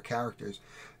with our characters.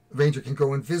 Ranger can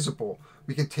go invisible.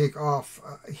 We can take off,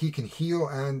 he can heal,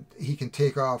 and he can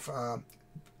take off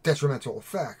detrimental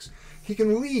effects. He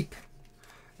can leap,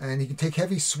 and he can take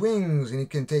heavy swings, and he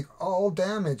can take all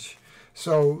damage.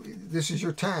 So this is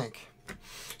your tank.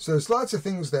 So there's lots of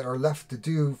things that are left to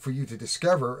do for you to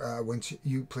discover once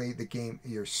you play the game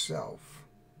yourself.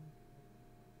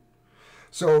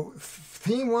 So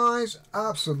theme-wise,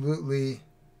 absolutely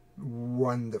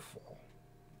wonderful.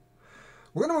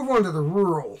 We're going to move on to the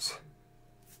rules.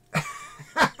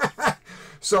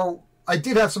 So I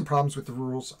did have some problems with the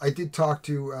rules. I did talk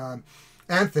to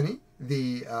Anthony,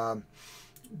 the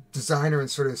designer, and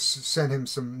sort of sent him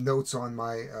some notes on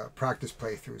my practice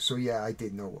playthrough. So yeah, I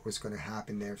did know what was going to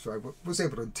happen there. So I was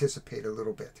able to anticipate a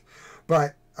little bit.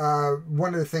 But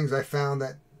one of the things I found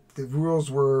that the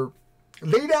rules were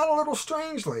laid out a little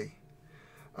strangely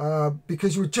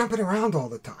because you were jumping around all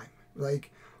the time.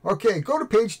 Like, okay, go to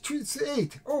page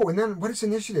 8. Oh, and then what is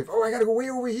initiative? Oh, I got to go way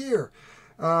over here.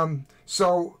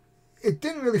 So it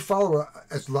didn't really follow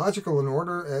as logical an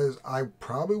order as I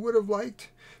probably would have liked.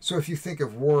 So if you think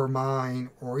of War or Mine,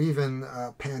 or even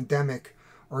Pandemic,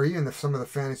 or even some of the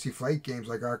Fantasy Flight games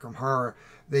like Arkham Horror,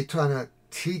 they try to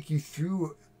take you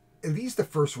through at least the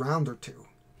first round or two,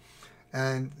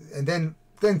 and then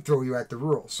throw you at the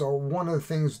rules. So one of the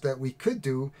things that we could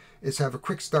do is have a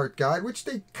quick start guide, which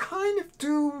they kind of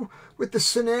do with the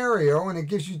scenario, and it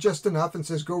gives you just enough and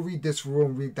says, go read this rule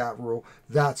and read that rule.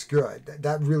 That's good.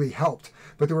 That really helped.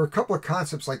 But there were a couple of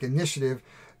concepts like initiative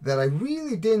that I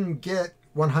really didn't get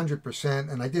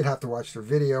 100%, and I did have to watch their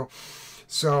video.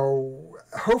 So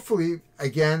hopefully,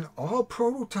 again, all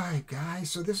prototype,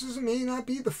 guys. So this may not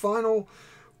be the final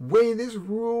way these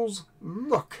rules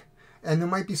look. And there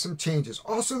might be some changes.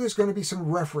 Also, there's going to be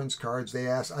some reference cards. I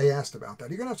asked about that.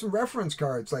 You're going to have some reference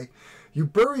cards. Like, you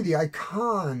bury the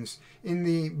icons in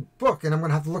the book, and I'm going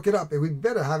to have to look it up. We'd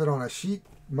better have it on a sheet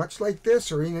much like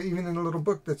this, or even in a little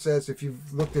book that says, if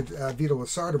you've looked at Vito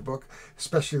Lasarda book,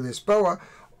 especially Lisboa,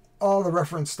 all the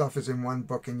reference stuff is in one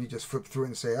book, and you just flip through it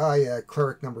and say, oh yeah,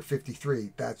 cleric number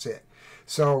 53. That's it.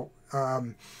 So,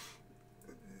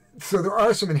 so there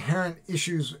are some inherent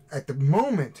issues at the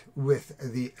moment with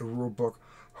the rule book.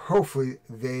 Hopefully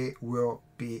they will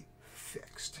be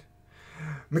fixed.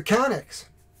 Mechanics.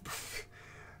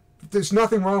 There's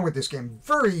nothing wrong with this game.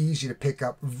 Very easy to pick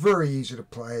up, very easy to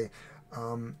play.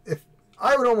 If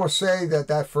I would almost say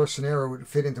that first scenario would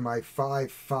fit into my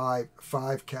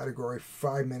 5-5-5 category.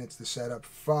 5 minutes to set up,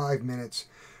 5 minutes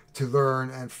to learn,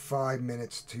 and 5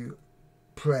 minutes to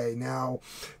play. Now,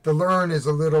 the learn is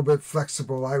a little bit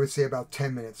flexible. I would say about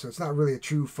 10 minutes. So it's not really a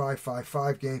true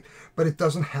 5-5-5 game, but it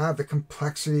doesn't have the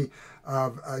complexity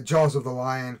of Jaws of the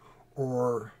Lion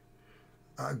or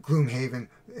Gloomhaven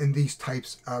in these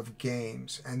types of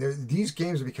games. And these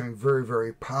games are becoming very,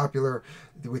 very popular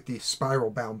with the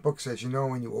spiral-bound books, as you know,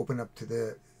 when you open up to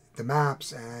the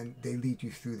maps and they lead you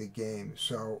through the game.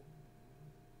 So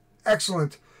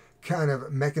excellent kind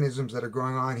of mechanisms that are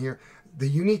going on here. The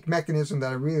unique mechanism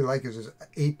that I really like is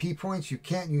AP points. You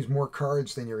can't use more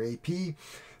cards than your AP.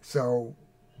 So,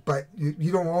 but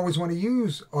you don't always want to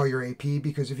use all your AP,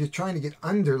 because if you're trying to get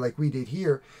under, like we did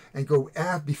here, and go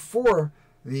before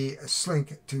the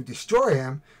slink to destroy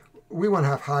him, we want to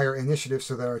have higher initiative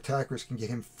so that our attackers can get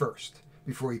him first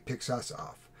before he picks us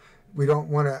off. We don't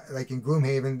want to, like in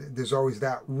Gloomhaven, there's always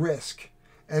that risk.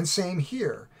 And same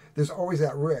here. There's always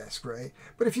that risk, right?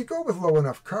 But if you go with low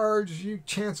enough cards,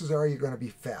 chances are you're going to be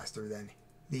faster than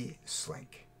the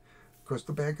slink, because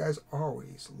the bad guys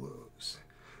always lose.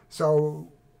 So,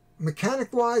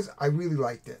 mechanic-wise, I really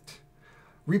liked it.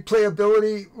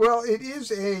 Replayability, well, it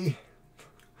is a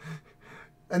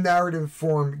narrative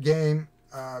form game.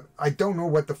 I don't know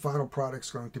what the final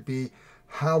product's going to be,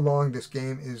 how long this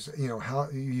game is, how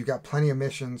you got plenty of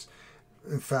missions.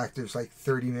 In fact, there's like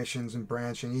 30 missions and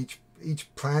branching.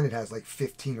 Each planet has like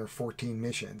 15 or 14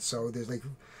 missions. So there's like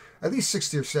at least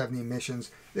 60 or 70 missions.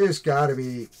 There's got to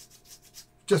be,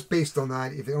 just based on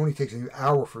that, if it only takes an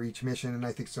hour for each mission, and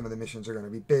I think some of the missions are going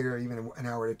to be bigger, even an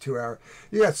hour to 2 hour,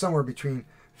 you got somewhere between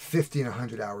 50 and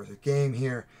 100 hours of game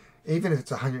here. Even if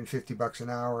it's $150 an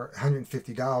hour,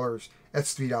 $150,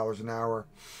 that's $3 an hour.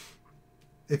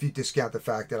 If you discount the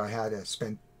fact that I had to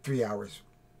spend 3 hours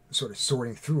sort of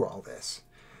sorting through all this.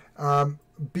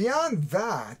 Beyond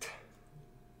that,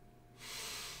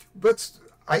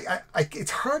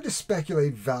 it's hard to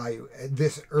speculate value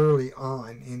this early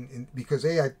on because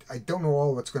I don't know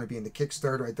all what's going to be in the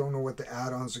Kickstarter. I don't know what the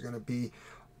add-ons are going to be.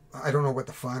 I don't know what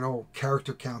the final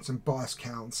character counts and boss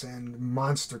counts and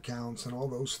monster counts and all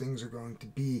those things are going to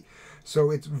be. So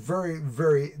it's very,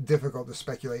 very difficult to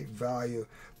speculate value.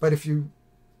 But if you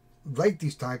like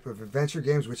these type of adventure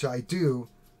games, which I do,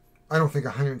 I don't think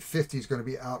 150 is going to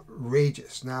be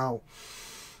outrageous. Now,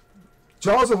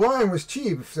 Jaws of the Lion was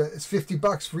cheap. It's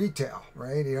 $50 retail,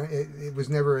 right? It was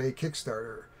never a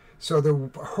Kickstarter. So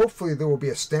hopefully there will be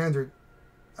a standard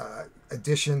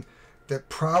edition that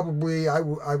probably, I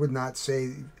would not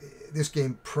say, this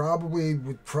game would probably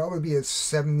be a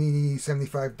 $70,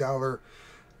 $75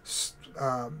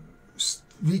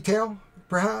 retail,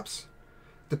 perhaps,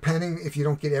 depending if you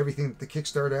don't get everything that the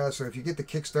Kickstarter has. So if you get the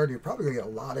Kickstarter, you're probably going to get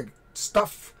a lot of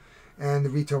stuff, and the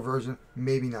retail version,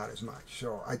 maybe not as much.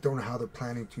 So I don't know how they're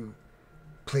planning to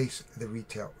place the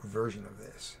retail version of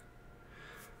this.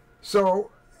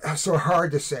 So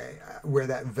hard to say where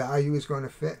that value is going to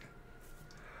fit.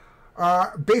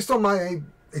 Based on my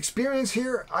experience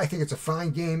here, I think it's a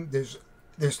fine game. There's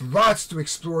lots to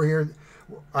explore here.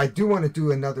 I do want to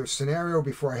do another scenario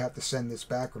before I have to send this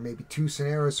back, or maybe 2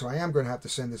 scenarios. So I am going to have to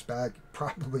send this back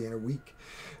probably in a week.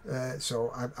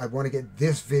 So I want to get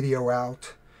this video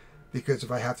out, because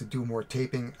if I have to do more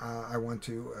taping, I want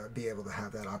to be able to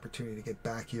have that opportunity to get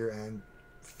back here and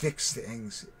fix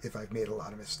things if I've made a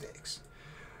lot of mistakes.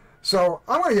 So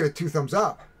I'm going to give it 2 thumbs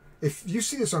up. If you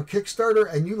see this on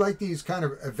Kickstarter and you like these kind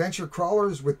of adventure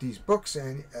crawlers with these books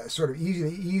and sort of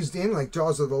easily eased in like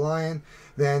Jaws of the Lion,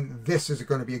 then this is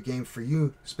going to be a game for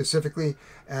you specifically,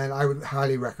 and I would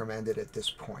highly recommend it at this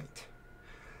point.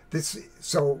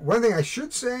 So one thing I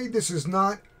should say, this is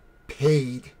not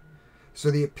paid. So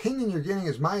the opinion you're getting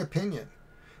is my opinion.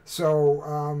 So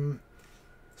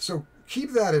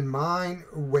keep that in mind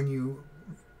when you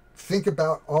think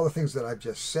about all the things that I've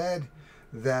just said,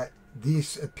 that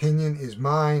this opinion is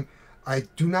mine. I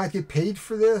do not get paid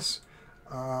for this.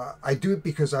 I do it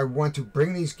because I want to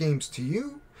bring these games to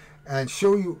you and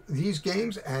show you these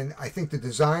games, and I think the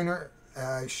designer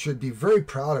should be very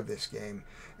proud of this game.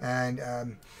 And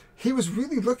he was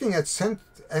really looking at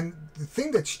and the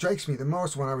thing that strikes me the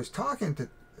most when I was talking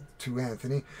to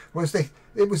Anthony was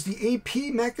it was the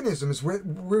AP mechanisms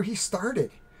where he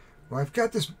started. Well, I've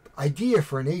got this idea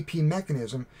for an AP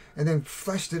mechanism and then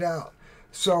fleshed it out.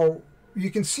 So you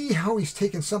can see how he's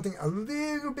taken something a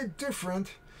little bit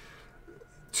different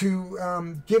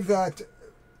to give that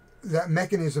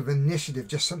mechanism of initiative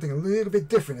just something a little bit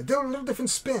different, a little different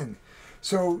spin.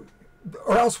 So,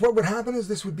 or else what would happen is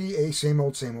this would be a same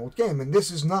old game, and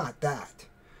this is not that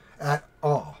at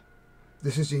all.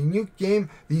 This is a unique game.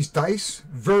 These dice,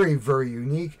 very, very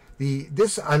unique.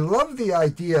 I love the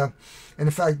idea, and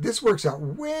in fact, this works out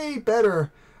way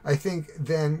better, I think,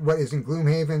 than what is in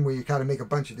Gloomhaven, where you kind of make a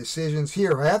bunch of decisions.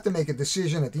 Here, I have to make a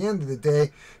decision at the end of the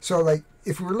day. So, like,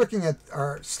 if we were looking at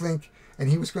our Slink, and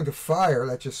he was going to fire,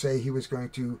 let's just say he was going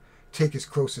to take his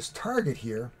closest target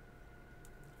here,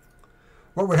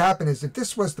 what would happen is if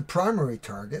this was the primary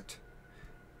target,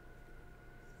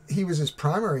 he was his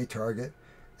primary target,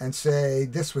 and say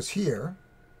this was here.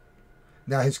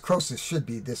 Now his closest should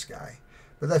be this guy,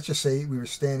 but let's just say we were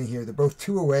standing here. They're both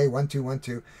 2 away, 1, 2, 1,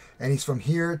 2, and he's from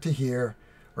here to here,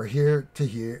 or here to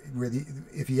here, where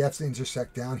if he has to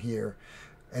intersect down here,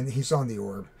 and he's on the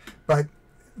orb. But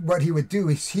what he would do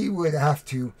is he would have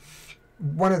to,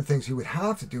 one of the things he would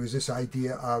have to do is this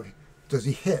idea of, does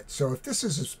he hit? So if this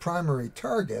is his primary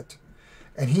target,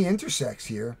 and he intersects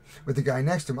here with the guy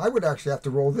next to him, I would actually have to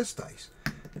roll this dice.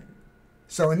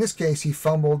 So in this case, he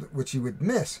fumbled, which he would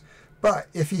miss. But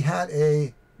if he had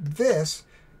this,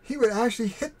 he would actually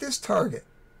hit this target,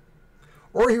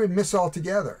 or he would miss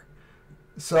altogether.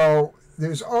 So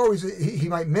there's always, he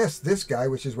might miss this guy,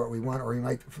 which is what we want, or he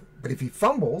might, but if he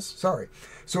fumbles,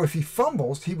 so if he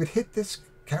fumbles, he would hit this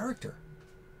character,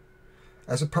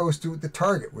 as opposed to the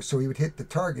target. So he would hit the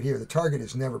target here. The target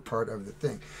is never part of the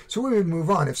thing. So we would move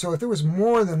on. If there was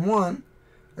more than one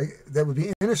that would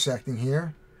be intersecting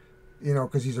here, you know,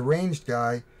 because he's a ranged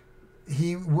guy,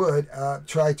 he would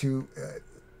try to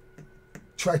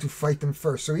fight them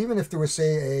first. So even if there was,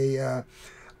 say, a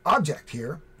object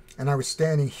here, and I was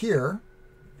standing here,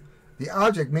 the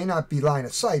object may not be line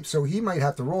of sight, so he might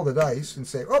have to roll the dice and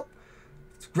say, "Oh,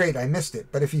 it's great, I missed it."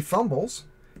 But if he fumbles,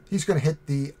 he's going to hit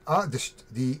the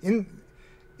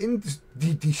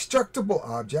destructible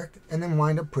object and then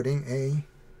wind up putting a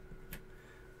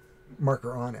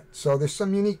marker on it. So there's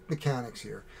some unique mechanics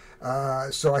here.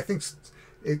 So I think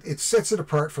it sets it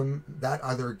apart from that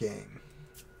other game.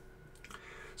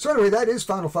 So anyway, that is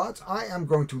Final Thoughts. I am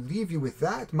going to leave you with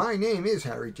that. My name is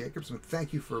Harry Jacobs, and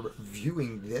thank you for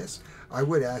viewing this. I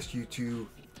would ask you to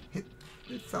hit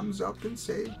the thumbs up and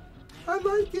say, "I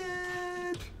like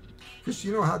it." Because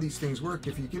you know how these things work.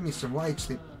 If you give me some likes,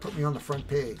 they put me on the front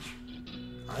page.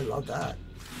 I love that.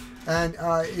 And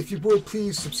if you would,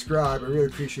 please subscribe. I really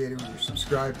appreciate it when you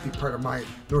subscribe. Be part of my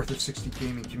North of 60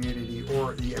 gaming community,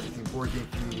 or the Everything Board Game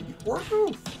community, or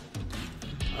both.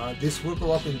 This will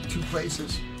go up in 2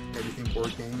 places. Everything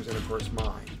Board Games and, of course,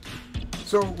 mine.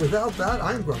 So without that,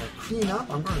 I'm going to clean up.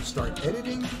 I'm going to start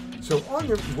editing. So on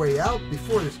your way out,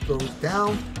 before this goes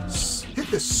down,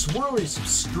 hit the swirly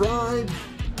subscribe.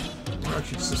 Or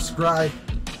actually subscribe,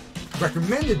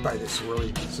 recommended by the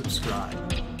swirly subscribe.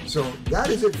 So that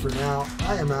is it for now.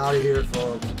 I am out of here,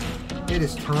 folks. It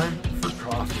is time for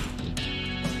coffee.